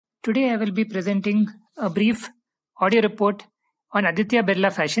Today I will be presenting a brief audio report on Aditya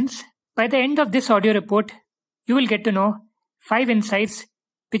Birla Fashions. By the end of this audio report, you will get to know 5 insights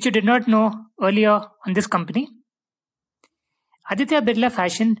which you did not know earlier on this company. Aditya Birla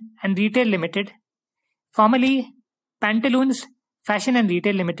Fashion and Retail Limited, formerly Pantaloons Fashion and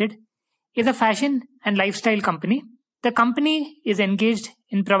Retail Limited, is a fashion and lifestyle company. The company is engaged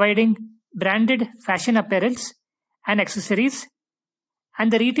in providing branded fashion apparels and accessories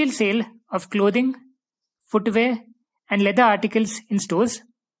and the retail sale of clothing, footwear, and leather articles in stores.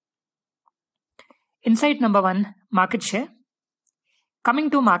 Insight number 1, market share. Coming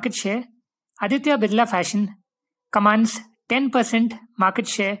to market share, Aditya Birla Fashion commands 10% market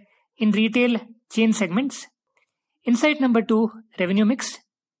share in retail chain segments. Insight number 2, revenue mix.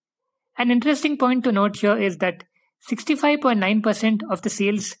 An interesting point to note here is that 65.9% of the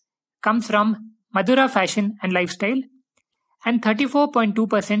sales comes from Madura Fashion and Lifestyle and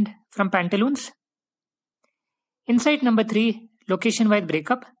 34.2% from Pantaloons. Insight number 3, location-wide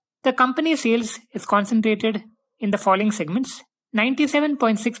breakup. The company sales is concentrated in the following segments.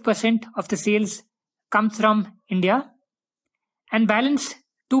 97.6% of the sales comes from India and balance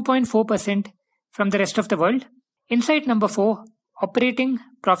 2.4% from the rest of the world. Insight number 4, operating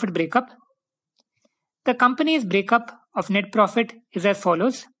profit breakup. The company's breakup of net profit is as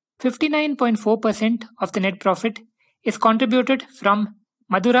follows. 59.4% of the net profit is contributed from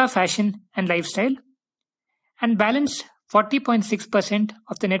Madura Fashion and Lifestyle, and balance 40.6%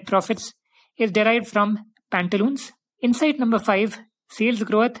 of the net profits is derived from Pantaloons. Insight number 5, sales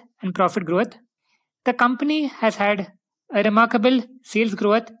growth and profit growth. The company has had a remarkable sales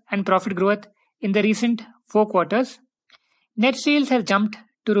growth and profit growth in the recent 4 quarters. Net sales has jumped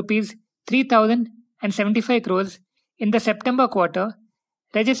to rupees 3,075 crores in the September quarter,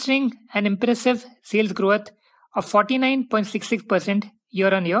 registering an impressive sales growth of 49.66%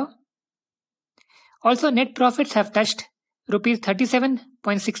 year-on-year. Also, net profits have touched rupees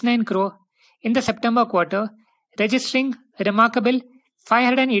 37.69 crore in the September quarter, registering a remarkable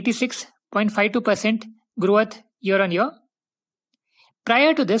 586.52% growth year-on-year.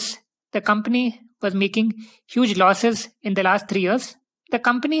 Prior to this, the company was making huge losses in the last 3 years. The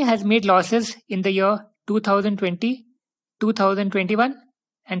company has made losses in the year 2020, 2021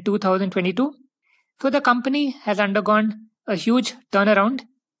 and 2022. So the company has undergone a huge turnaround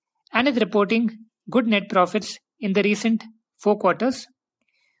and is reporting good net profits in the recent 4 quarters.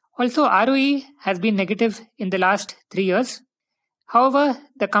 Also, ROE has been negative in the last 3 years. However,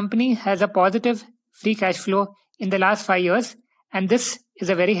 the company has a positive free cash flow in the last 5 years, and this is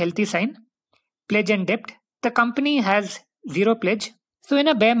a very healthy sign. Pledge and debt. The company has 0 pledge. So in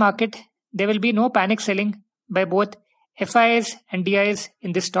a bear market, there will be no panic selling by both FIs and DIs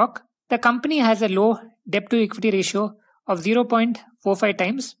in this stock. The company has a low debt to equity ratio of 0.45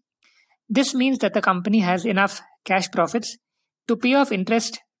 times. This means that the company has enough cash profits to pay off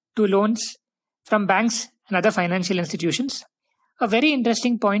interest to loans from banks and other financial institutions. A very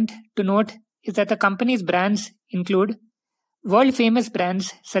interesting point to note is that the company's brands include world famous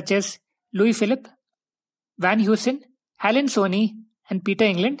brands such as Louis Philippe, Van Heusen, Allen Sony, and Peter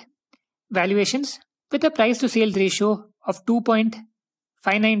England. Valuations with a price to sales ratio of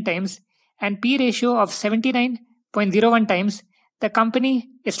 2.59 times and P ratio of 79.01 times, the company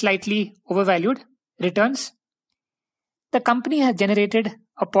is slightly overvalued. Returns. The company has generated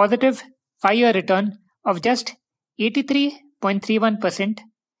a positive 5-year return of just 83.31%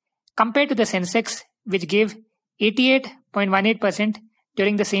 compared to the Sensex, which gave 88.18%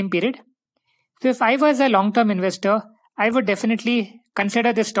 during the same period. So if I was a long-term investor, I would definitely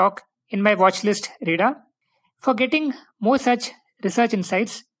consider this stock in my watch list radar. For getting more such research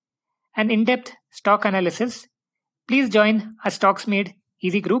insights and in-depth stock analysis, please join our Stocks Made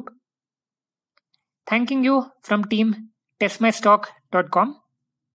Easy group. Thanking you from team testmystock.com.